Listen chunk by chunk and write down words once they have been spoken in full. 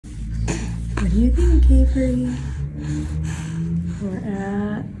What do you think, Avery? We're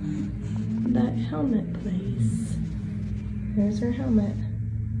at that helmet place. There's her helmet.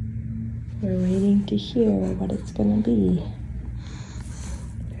 We're waiting to hear what it's gonna be.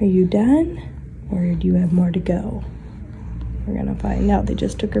 Are you done? Or do you have more to go? We're gonna find out. They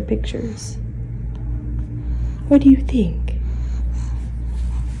just took her pictures. What do you think?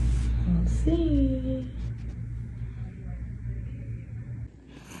 We'll see.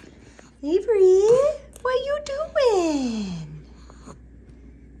 Avery, what you doing?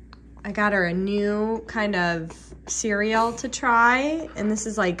 I got her a new kind of cereal to try, and this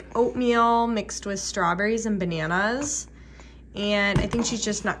is like oatmeal mixed with strawberries and bananas, and I think she's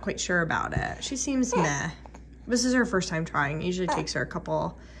just not quite sure about it. She seems meh. This is her first time trying. It usually takes her a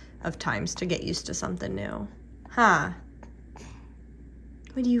couple of times to get used to something new. Huh?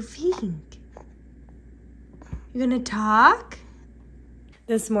 What do you think? You gonna talk?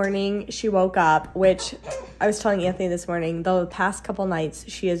 This morning, she woke up, which I was telling Anthony this morning, the past couple nights,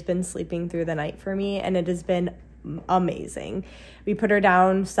 she has been sleeping through the night for me, and it has been amazing. We put her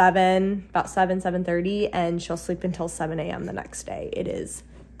down about 7:30, and she'll sleep until 7 a.m. the next day. It is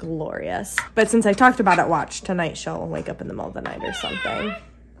glorious. But since I talked about it, watch, tonight she'll wake up in the middle of the night or something.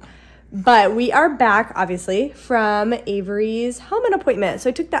 But we are back, obviously, from Avery's helmet appointment. So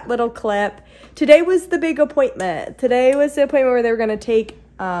I took that little clip. Today was the big appointment. Today was the appointment where they were going to take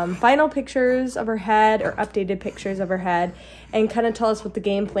final pictures of her head, or updated pictures of her head, and kind of tell us what the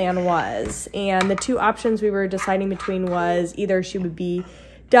game plan was. And the two options we were deciding between was either she would be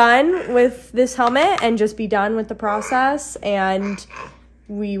done with this helmet and just be done with the process, and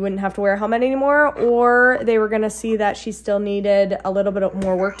we wouldn't have to wear a helmet anymore, or they were going to see that she still needed a little bit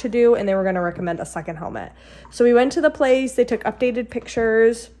more work to do, and they were going to recommend a second helmet. So we went to the place. They took updated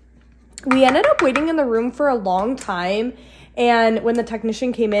pictures. We ended up waiting in the room for a long time, and when the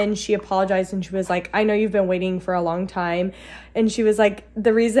technician came in, she apologized, and she was like, I know you've been waiting for a long time. And she was like,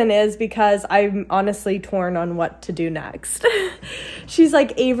 the reason is because I'm honestly torn on what to do next. She's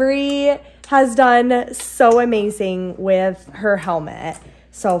like, Avery has done so amazing with her helmet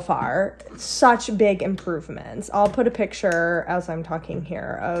so far. Such big improvements. I'll put a picture as I'm talking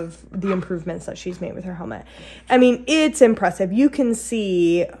here of the improvements that she's made with her helmet. I mean, it's impressive. You can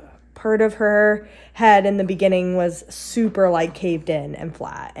see part of her head in the beginning was super like caved in and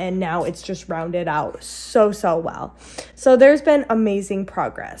flat, and now it's just rounded out so well. So there's been amazing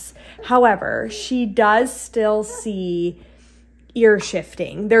progress. However, she does still see ear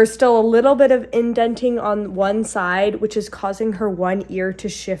shifting. There's still a little bit of indenting on one side, which is causing her one ear to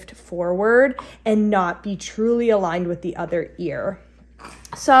shift forward and not be truly aligned with the other ear.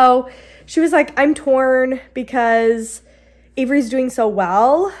 So she was like, I'm torn because Avery's doing so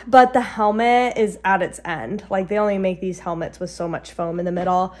well, but the helmet is at its end. Like, they only make these helmets with so much foam in the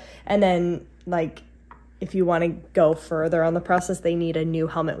middle, and then like if you want to go further on the process, they need a new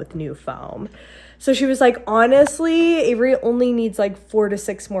helmet with new foam. So she was like, honestly, Avery only needs like 4 to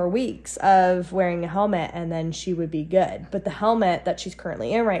 6 more weeks of wearing a helmet, and then she would be good. But the helmet that she's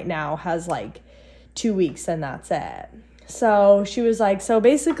currently in right now has like 2 weeks, and that's it. So she was like, so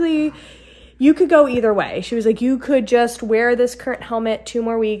basically you could go either way. She was like, you could just wear this current helmet 2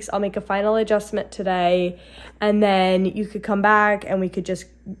 more weeks. I'll make a final adjustment today, and then you could come back and we could just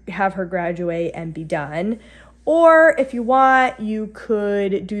have her graduate and be done. Or if you want, you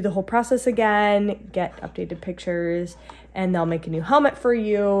could do the whole process again, get updated pictures, and they'll make a new helmet for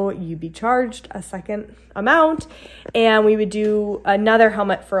you. You'd be charged a second amount, and we would do another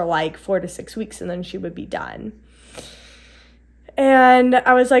helmet for like 4 to 6 weeks, and then she would be done. And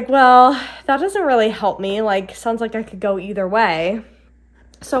I was like, well, that doesn't really help me. Like, sounds like I could go either way.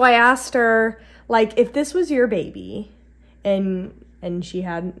 So I asked her, like, if this was your baby and she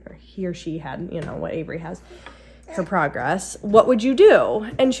had, or he or she had, you know, what Avery has, her progress, what would you do?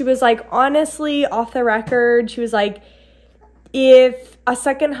 And she was like, honestly, off the record, she was like, if a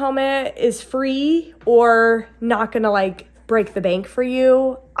second helmet is free or not gonna like break the bank for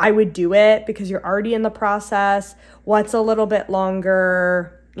you, I would do it because you're already in the process. What's a little bit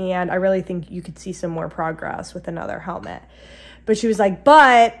longer, and I really think you could see some more progress with another helmet. But she was like,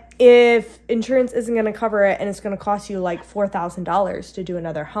 but if insurance isn't going to cover it and it's going to cost you like $4,000 to do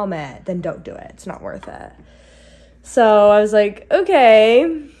another helmet, then don't do it. It's not worth it. So I was like,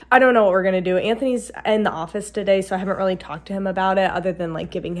 okay, I don't know what we're going to do. Anthony's in the office today, so I haven't really talked to him about it other than like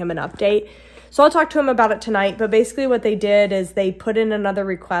giving him an update. So I'll talk to him about it tonight. But basically what they did is they put in another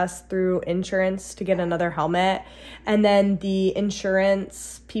request through insurance to get another helmet. And then the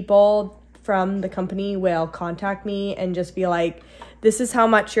insurance people from the company will contact me and just be like, this is how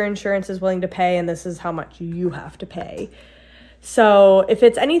much your insurance is willing to pay, and this is how much you have to pay. So if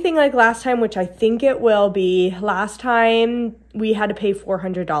it's anything like last time, which I think it will be, last time we had to pay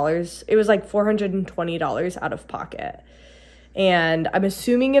 $400. It was like $420 out of pocket. And I'm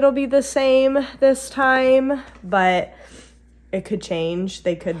assuming it'll be the same this time, but it could change.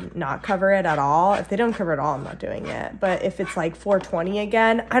 They could not cover it at all. If they don't cover it all, I'm not doing it. But if it's like $420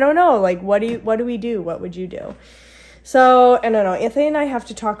 again, I don't know. Like, what do we do? What would you do? So, I don't know. Anthony and I have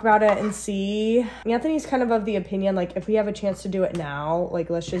to talk about it and see. Anthony's kind of the opinion, like, if we have a chance to do it now,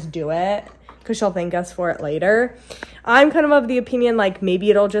 like, let's just do it, because she'll thank us for it later. I'm kind of the opinion, like, maybe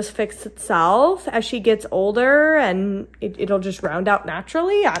it'll just fix itself as she gets older and it'll just round out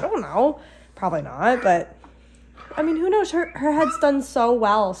naturally. I don't know. Probably not, but, I mean, who knows? Her head's done so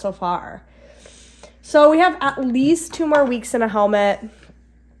well so far. So we have at least 2 more weeks in a helmet,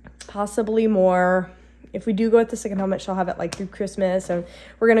 possibly more. If we do go with the second helmet, she'll have it like through Christmas, and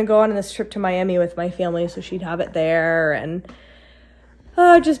we're going to go on this trip to Miami with my family, so she'd have it there, and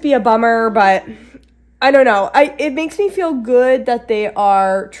just be a bummer, but I don't know. It makes me feel good that they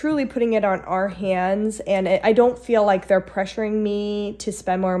are truly putting it on our hands, and I don't feel like they're pressuring me to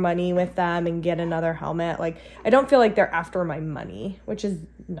spend more money with them and get another helmet. Like, I don't feel like they're after my money, which is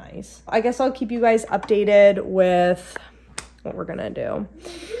nice. I guess I'll keep you guys updated with what we're going to do.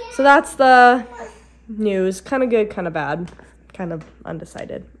 So that's the news. Kind of good, kind of bad, kind of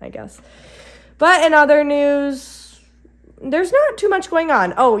undecided, I guess. But in other news, there's not too much going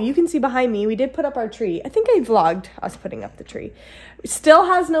on. Oh, you can see behind me, we did put up our tree. I think I vlogged us putting up the tree. It still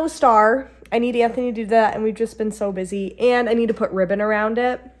has no star. I need Anthony to do that, and we've just been so busy. And I need to put ribbon around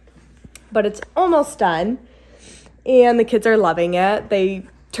it, but it's almost done. And the kids are loving it. They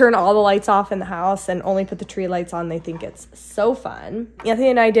turn all the lights off in the house and only put the tree lights on. They think it's so fun. Anthony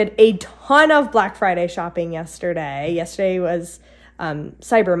and I did a ton of Black Friday shopping yesterday. Yesterday was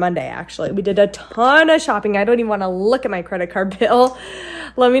Cyber Monday, actually. We did a ton of shopping. I don't even want to look at my credit card bill.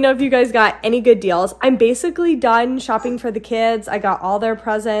 Let me know if you guys got any good deals. I'm basically done shopping for the kids. I got all their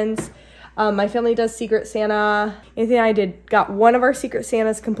presents. My family does Secret Santa. Anthony and I got one of our Secret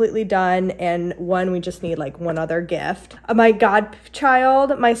Santas completely done, and one we just need like one other gift. My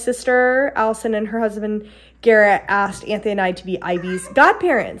godchild, my sister Allison, and her husband Garrett asked Anthony and I to be Ivy's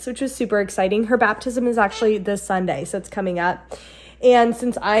godparents, which was super exciting. Her baptism is actually this Sunday, so it's coming up. And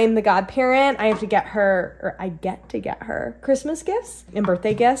since I'm the godparent, I get to get her Christmas gifts and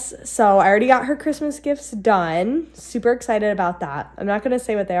birthday gifts. So I already got her Christmas gifts done. Super excited about that. I'm not going to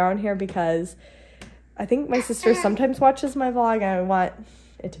say what they are on here because I think my sister sometimes watches my vlog and I want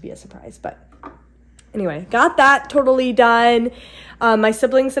it to be a surprise. But anyway, got that totally done. My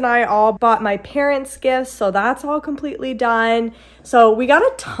siblings and I all bought my parents' gifts, so that's all completely done. So we got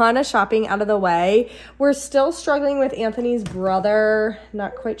a ton of shopping out of the way. We're still struggling with Anthony's brother.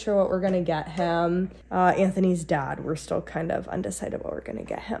 Not quite sure what we're going to get him. Anthony's dad, we're still kind of undecided what we're going to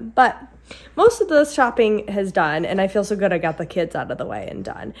get him. But most of the shopping has done, and I feel so good I got the kids out of the way and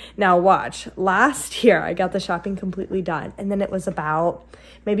done. Now watch, last year I got the shopping completely done, and then it was about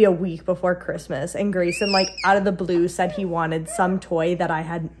maybe a week before Christmas, and Grayson, like, out of the blue said he wanted some toy that I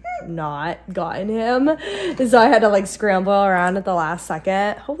had not gotten him, so I had to like scramble around at the last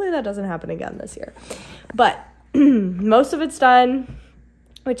second. Hopefully that doesn't happen again this year, but most of it's done,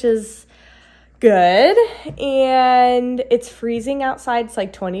 which is good. And it's freezing outside. It's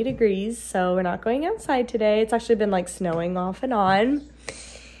like 20 degrees, so we're not going outside today. It's actually been like snowing off and on.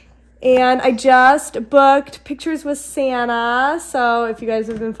 And I just booked Pictures with Santa. So if you guys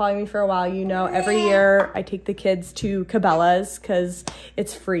have been following me for a while, you know every year I take the kids to Cabela's because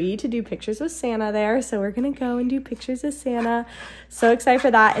it's free to do Pictures with Santa there. So we're going to go and do Pictures with Santa. So excited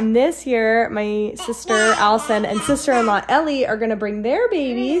for that. And this year, my sister Allison and sister-in-law Ellie are going to bring their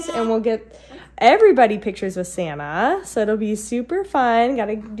babies, and we'll get everybody Pictures with Santa. So it'll be super fun. Got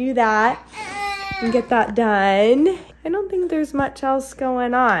to do that and get that done. I don't think there's much else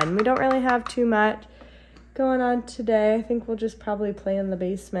going on. We don't really have too much going on today. I think we'll just probably play in the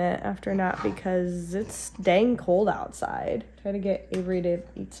basement after nap because it's dang cold outside. Try to get Avery to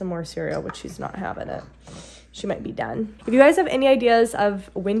eat some more cereal, but she's not having it. She might be done. If you guys have any ideas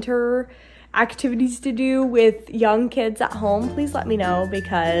of winter activities to do with young kids at home, please let me know,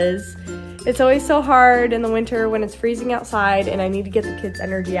 because it's always so hard in the winter when it's freezing outside and I need to get the kids'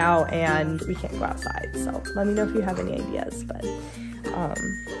 energy out and we can't go outside. So let me know if you have any ideas. But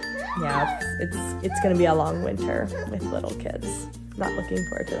yeah, it's gonna be a long winter with little kids. Not looking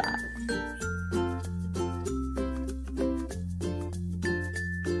forward to that.